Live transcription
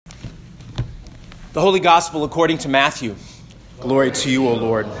The Holy Gospel according to Matthew. Glory to you, O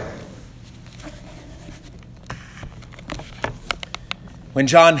Lord. When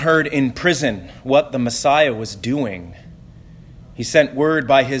John heard in prison what the Messiah was doing, he sent word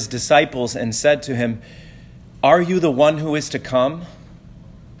by his disciples and said to him, "Are you the one who is to come,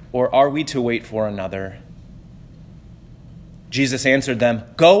 or are we to wait for another?" Jesus answered them,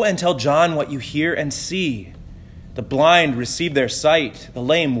 "Go and tell John what you hear and see. The blind receive their sight, the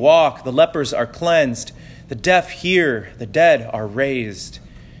lame walk, the lepers are cleansed, the deaf hear, the dead are raised,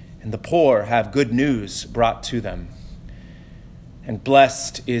 and the poor have good news brought to them. And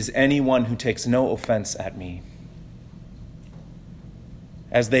blessed is anyone who takes no offense at me."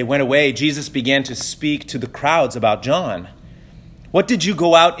 As they went away, Jesus began to speak to the crowds about John. "What did you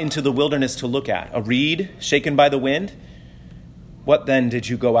go out into the wilderness to look at? A reed shaken by the wind? What then did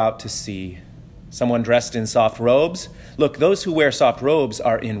you go out to see? Someone dressed in soft robes? Look, those who wear soft robes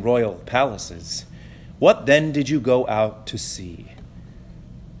are in royal palaces. What then did you go out to see?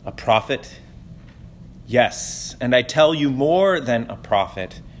 A prophet? Yes, and I tell you, more than a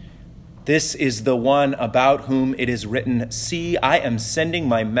prophet. This is the one about whom it is written, 'See, I am sending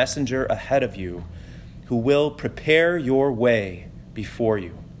my messenger ahead of you, who will prepare your way before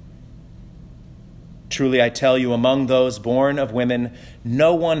you.' Truly I tell you, among those born of women,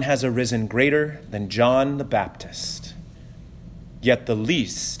 no one has arisen greater than John the Baptist. Yet the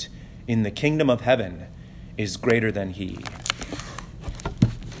least in the kingdom of heaven is greater than he."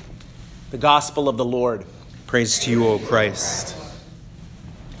 The gospel of the Lord. Praise to you, O Christ.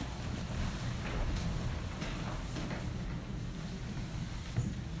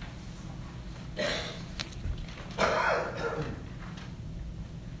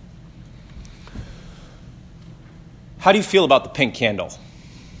 How do you feel about the pink candle?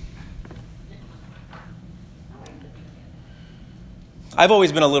 I've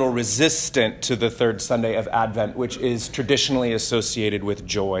always been a little resistant to the third Sunday of Advent, which is traditionally associated with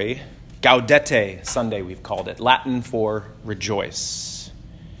joy. Gaudete Sunday, we've called it, Latin for rejoice.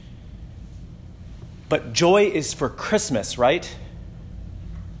 But joy is for Christmas, right?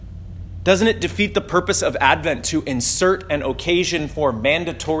 Doesn't it defeat the purpose of Advent to insert an occasion for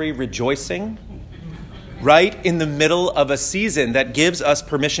mandatory rejoicing? Right in the middle of a season that gives us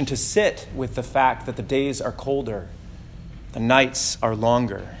permission to sit with the fact that the days are colder, the nights are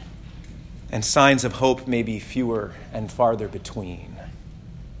longer, and signs of hope may be fewer and farther between.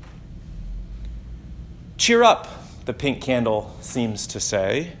 Cheer up, the pink candle seems to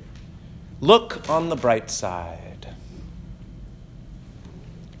say. Look on the bright side.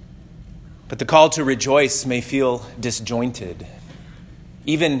 But the call to rejoice may feel disjointed,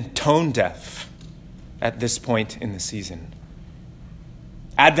 even tone deaf at this point in the season.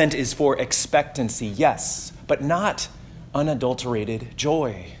 Advent is for expectancy, yes, but not unadulterated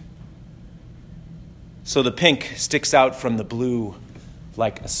joy. So the pink sticks out from the blue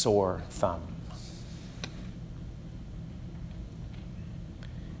like a sore thumb.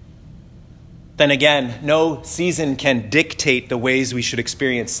 Then again, no season can dictate the ways we should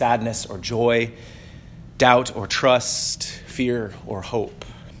experience sadness or joy, doubt or trust, fear or hope.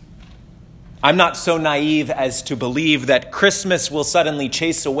 I'm not so naive as to believe that Christmas will suddenly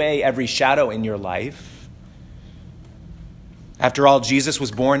chase away every shadow in your life. After all, Jesus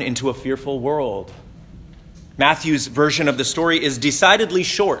was born into a fearful world. Matthew's version of the story is decidedly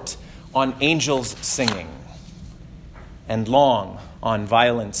short on angels singing and long on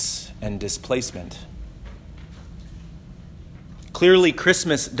violence and displacement. Clearly,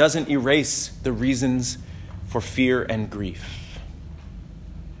 Christmas doesn't erase the reasons for fear and grief.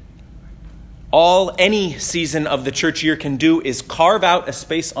 All any season of the church year can do is carve out a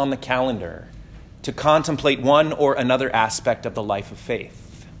space on the calendar to contemplate one or another aspect of the life of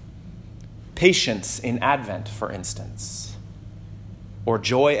faith. Patience in Advent, for instance, or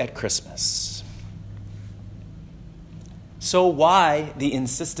joy at Christmas. So why the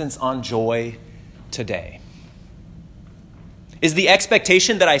insistence on joy today? Is the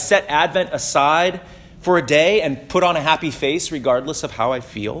expectation that I set Advent aside for a day and put on a happy face regardless of how I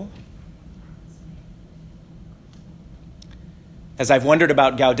feel? As I've wondered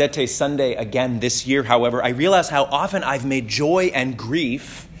about Gaudete Sunday again this year, however, I realize how often I've made joy and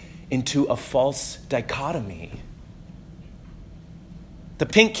grief into a false dichotomy. The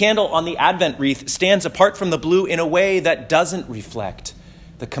pink candle on the Advent wreath stands apart from the blue in a way that doesn't reflect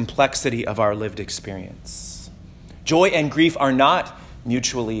the complexity of our lived experience. Joy and grief are not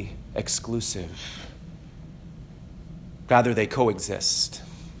mutually exclusive. Rather, they coexist.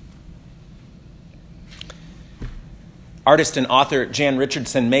 Artist and author Jan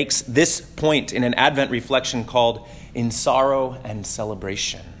Richardson makes this point in an Advent reflection called In Sorrow and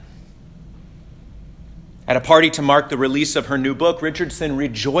Celebration. At a party to mark the release of her new book, Richardson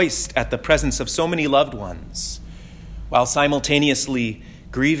rejoiced at the presence of so many loved ones, while simultaneously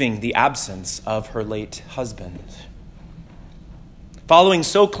grieving the absence of her late husband. Following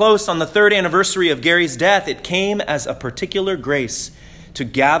so close on the third anniversary of Gary's death, it came as a particular grace to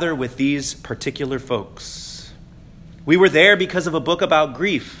gather with these particular folks. We were there because of a book about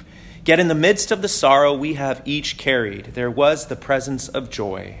grief, yet in the midst of the sorrow we have each carried, there was the presence of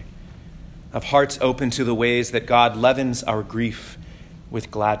joy, of hearts open to the ways that God leavens our grief with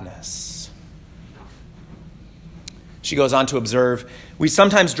gladness. She goes on to observe, we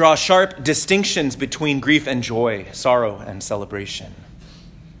sometimes draw sharp distinctions between grief and joy, sorrow and celebration.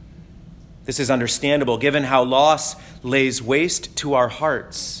 This is understandable given how loss lays waste to our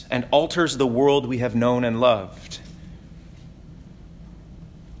hearts and alters the world we have known and loved.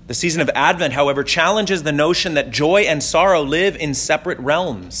 The season of Advent, however, challenges the notion that joy and sorrow live in separate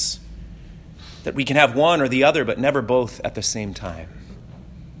realms, that we can have one or the other, but never both at the same time.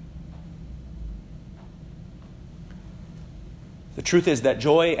 The truth is that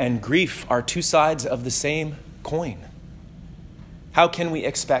joy and grief are two sides of the same coin. How can we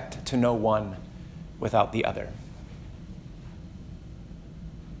expect to know one without the other?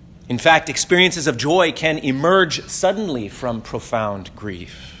 In fact, experiences of joy can emerge suddenly from profound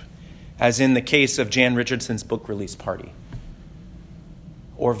grief, as in the case of Jan Richardson's book release party,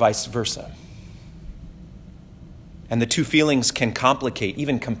 or vice versa. And the two feelings can complicate,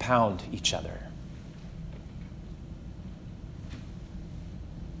 even compound each other.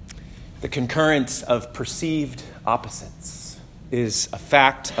 The concurrence of perceived opposites is a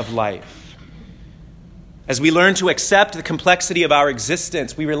fact of life. As we learn to accept the complexity of our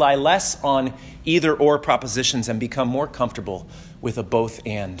existence, we rely less on either-or propositions and become more comfortable with a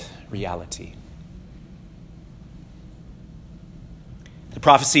both-and reality. The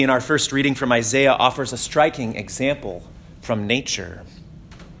prophecy in our first reading from Isaiah offers a striking example from nature.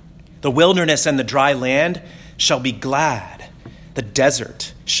 The wilderness and the dry land shall be glad. The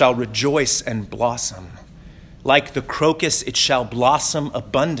desert shall rejoice and blossom. Like the crocus, it shall blossom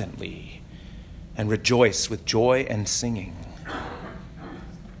abundantly and rejoice with joy and singing.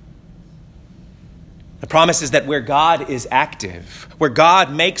 The promise is that where God is active, where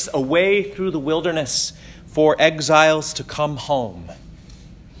God makes a way through the wilderness for exiles to come home,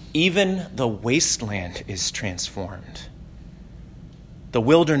 even the wasteland is transformed. The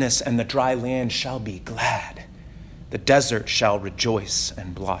wilderness and the dry land shall be glad. The desert shall rejoice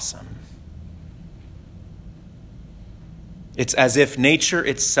and blossom. It's as if nature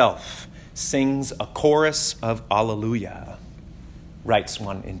itself sings a chorus of Alleluia, writes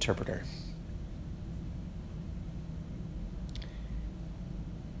one interpreter.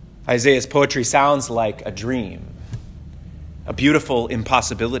 Isaiah's poetry sounds like a dream, a beautiful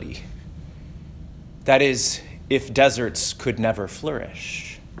impossibility. That is, if deserts could never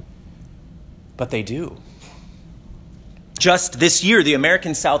flourish. But they do. Just this year, the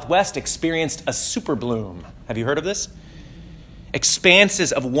American Southwest experienced a super bloom. Have you heard of this?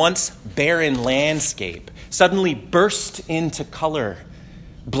 Expanses of once barren landscape suddenly burst into color,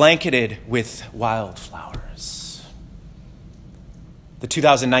 blanketed with wildflowers. The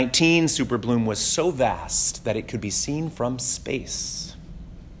 2019 super bloom was so vast that it could be seen from space.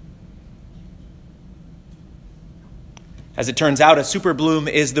 As it turns out, a super bloom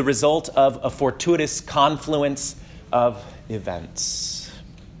is the result of a fortuitous confluence of events.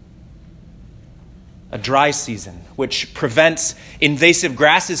 A dry season, which prevents invasive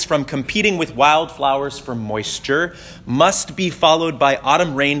grasses from competing with wildflowers for moisture, must be followed by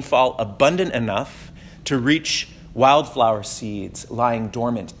autumn rainfall abundant enough to reach wildflower seeds lying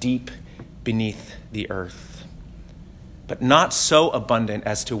dormant deep beneath the earth, but not so abundant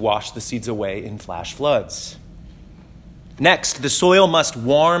as to wash the seeds away in flash floods. Next, the soil must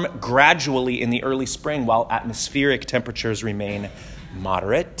warm gradually in the early spring while atmospheric temperatures remain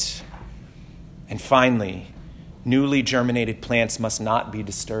moderate. And finally, newly germinated plants must not be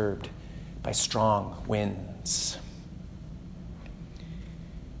disturbed by strong winds.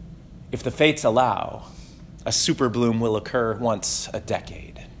 If the fates allow, a super bloom will occur once a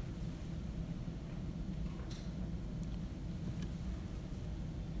decade.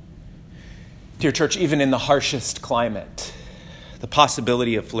 Dear church, even in the harshest climate, the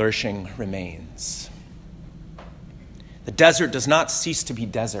possibility of flourishing remains. The desert does not cease to be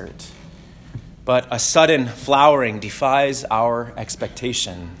desert, but a sudden flowering defies our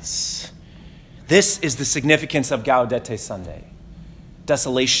expectations. This is the significance of Gaudete Sunday.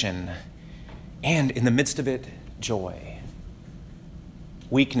 Desolation, and in the midst of it, joy.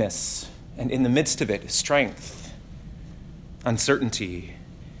 Weakness, and in the midst of it, strength. Uncertainty,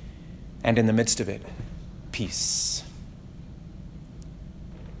 and in the midst of it, peace,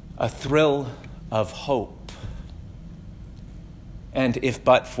 a thrill of hope, and if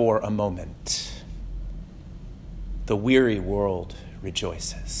but for a moment, the weary world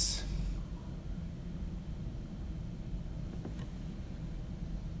rejoices.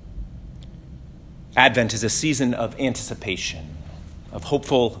 Advent is a season of anticipation, of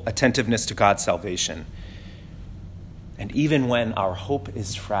hopeful attentiveness to God's salvation. And even when our hope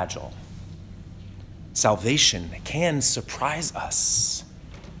is fragile, salvation can surprise us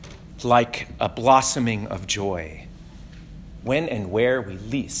like a blossoming of joy when and where we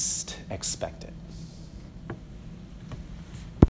least expect it.